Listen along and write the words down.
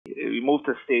we moved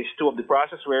to stage 2 of the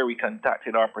process where we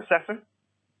contacted our processor,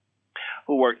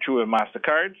 who worked through a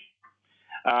MasterCard,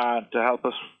 to help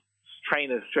us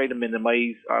try to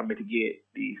minimize or mitigate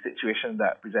the situation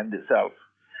that presented itself.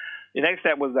 The next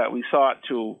step was that we sought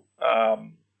to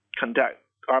contact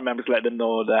our members, let them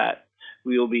know that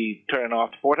we will be turning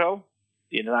off the portal,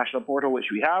 the international portal,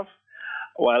 which we have,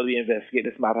 while we investigate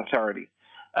this matter thoroughly.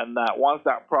 And that once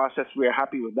that process, we're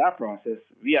happy with that process,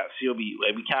 we at COB,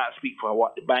 we can't speak for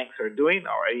what the banks are doing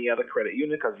or any other credit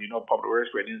union, because public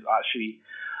works credit unions actually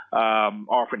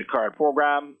offering the card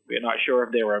program. We're not sure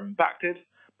if they were impacted,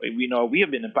 but we know we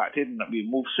have been impacted, and that we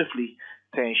moved swiftly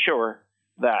to ensure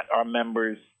that our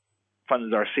members'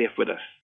 funds are safe with us.